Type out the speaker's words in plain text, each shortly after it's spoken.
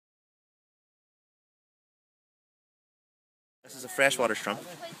This is a freshwater shrimp,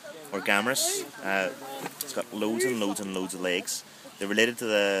 or Gammarus. It's got loads and loads and loads of legs. They're related to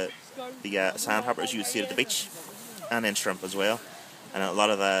the sandhoppers you would see at the beach, and then shrimp as well. And a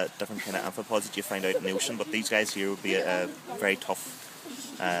lot of the different kind of amphipods that you find out in the ocean, but these guys here would be very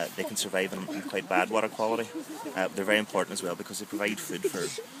tough. They can survive in quite bad water quality. They're very important as well because they provide food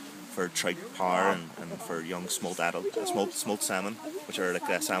for trout, parr, and for young smolt salmon, which are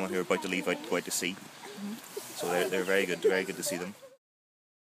like salmon who are about to leave out, go out to sea. So they're very good to see them.